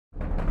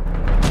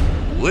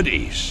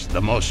Woody's,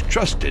 the most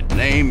trusted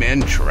name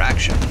in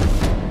traction.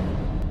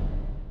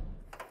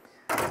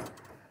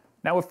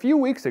 Now, a few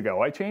weeks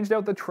ago, I changed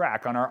out the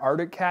track on our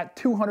Arctic Cat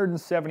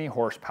 270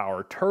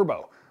 horsepower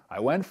turbo. I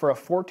went for a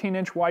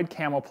 14-inch wide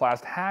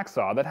camoplast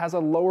hacksaw that has a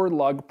lower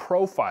lug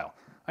profile.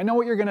 I know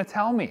what you're going to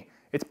tell me.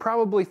 It's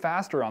probably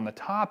faster on the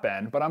top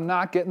end, but I'm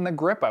not getting the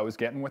grip I was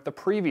getting with the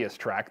previous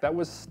track that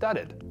was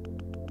studded.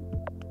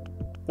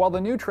 While the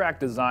new track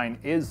design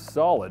is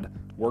solid,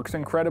 works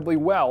incredibly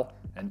well,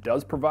 and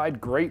does provide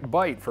great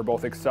bite for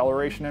both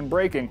acceleration and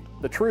braking,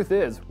 the truth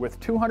is, with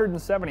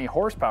 270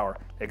 horsepower,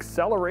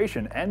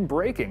 acceleration and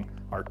braking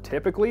are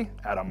typically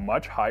at a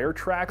much higher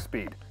track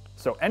speed.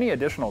 So any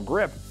additional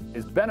grip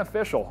is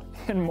beneficial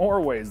in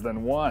more ways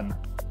than one.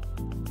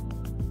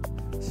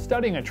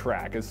 Studding a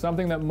track is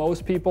something that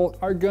most people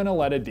are gonna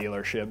let a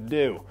dealership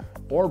do,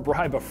 or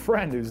bribe a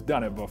friend who's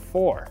done it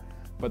before.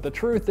 But the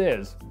truth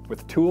is,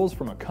 with tools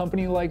from a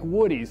company like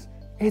Woody's,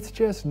 it's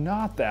just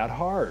not that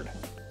hard.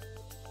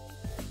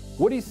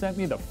 Woody sent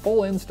me the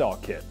full install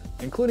kit,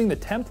 including the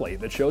template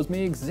that shows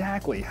me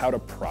exactly how to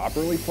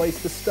properly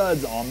place the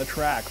studs on the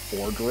track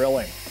for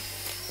drilling,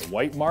 the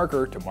white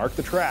marker to mark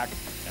the track,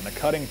 and the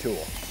cutting tool.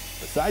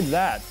 Besides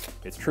that,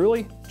 it's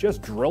truly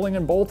just drilling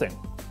and bolting.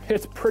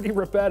 It's pretty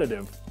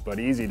repetitive, but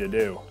easy to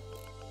do.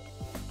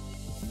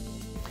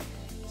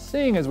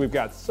 Seeing as we've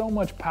got so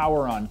much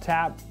power on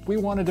tap, we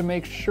wanted to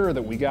make sure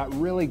that we got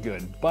really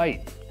good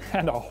bite,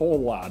 and a whole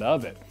lot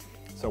of it.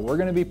 So we're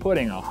going to be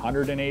putting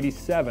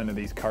 187 of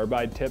these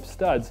carbide tip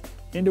studs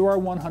into our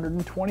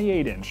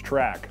 128-inch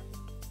track.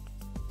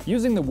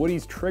 Using the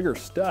Woody's trigger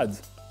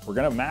studs, we're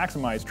going to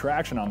maximize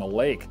traction on the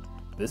lake.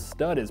 This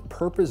stud is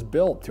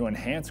purpose-built to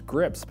enhance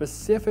grip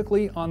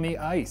specifically on the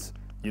ice,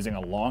 using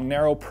a long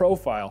narrow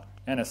profile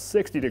and a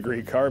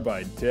 60-degree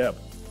carbide tip.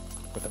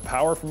 With the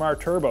power from our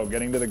turbo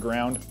getting to the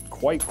ground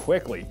quite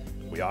quickly,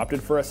 we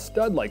opted for a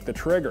stud like the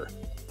trigger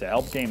to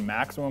help gain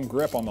maximum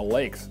grip on the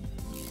lakes,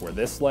 where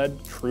this sled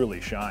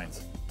truly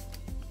shines.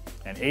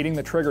 And aiding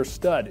the trigger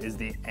stud is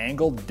the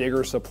angled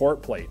digger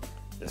support plate.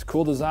 This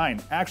cool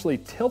design actually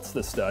tilts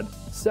the stud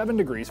 7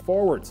 degrees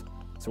forwards,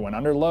 so when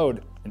under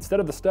load, instead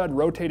of the stud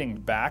rotating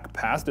back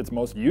past its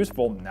most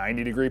useful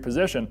 90-degree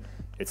position,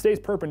 it stays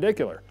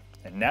perpendicular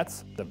and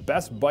nets the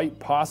best bite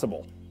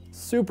possible.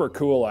 Super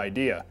cool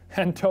idea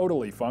and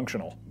totally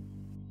functional.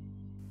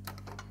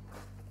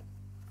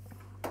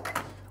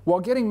 While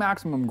getting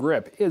maximum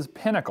grip is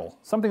pinnacle,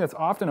 something that's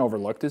often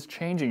overlooked is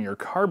changing your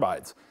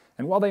carbides.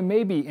 And while they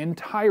may be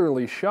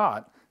entirely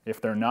shot, if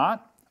they're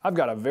not, I've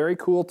got a very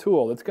cool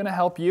tool that's going to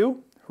help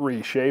you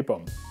reshape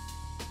them.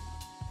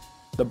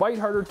 The Bite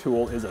Harder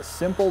tool is a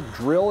simple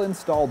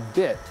drill-installed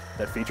bit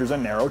that features a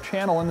narrow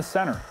channel in the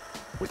center.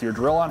 With your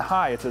drill on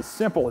high, it's as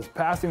simple as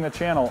passing the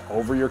channel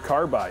over your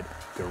carbide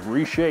to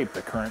reshape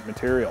the current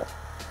material.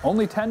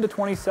 Only 10 to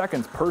 20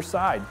 seconds per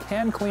side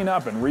can clean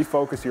up and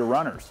refocus your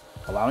runners,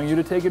 allowing you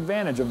to take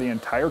advantage of the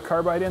entire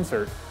carbide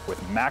insert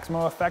with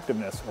maximum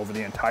effectiveness over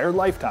the entire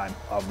lifetime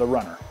of the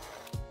runner.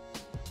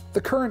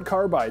 The current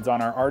carbides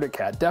on our Arctic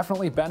Cat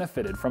definitely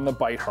benefited from the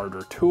Bite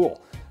Harder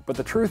tool, but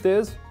the truth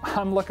is,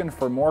 I'm looking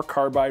for more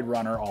carbide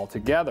runner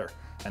altogether,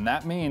 and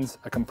that means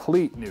a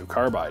complete new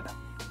carbide.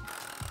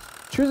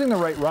 Choosing the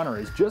right runner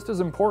is just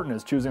as important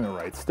as choosing the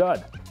right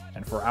stud,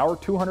 and for our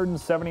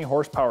 270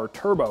 horsepower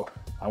turbo,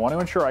 I want to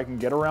ensure I can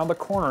get around the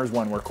corners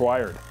when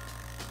required.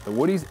 The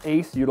Woody's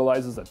Ace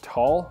utilizes a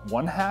tall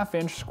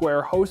 1/2-inch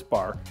square hose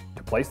bar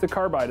to place the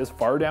carbide as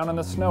far down in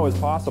the snow as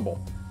possible.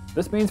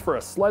 This means for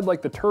a sled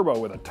like the turbo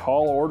with a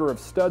tall order of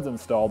studs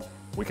installed,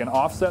 we can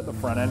offset the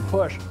front end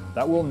push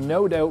that will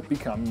no doubt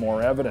become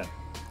more evident.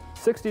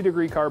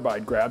 60-degree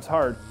carbide grabs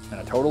hard,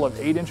 and a total of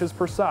 8 inches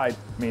per side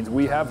means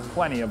we have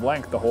plenty of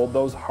length to hold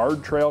those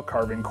hard trail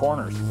carving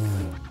corners.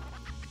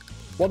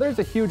 While there's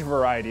a huge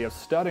variety of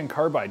stud and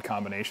carbide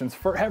combinations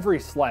for every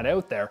sled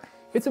out there,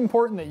 it's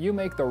important that you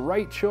make the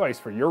right choice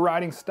for your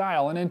riding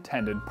style and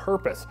intended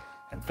purpose.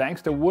 And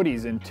thanks to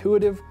Woody's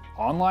intuitive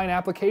online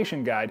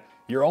application guide,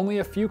 you're only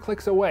a few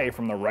clicks away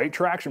from the right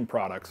traction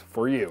products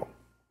for you.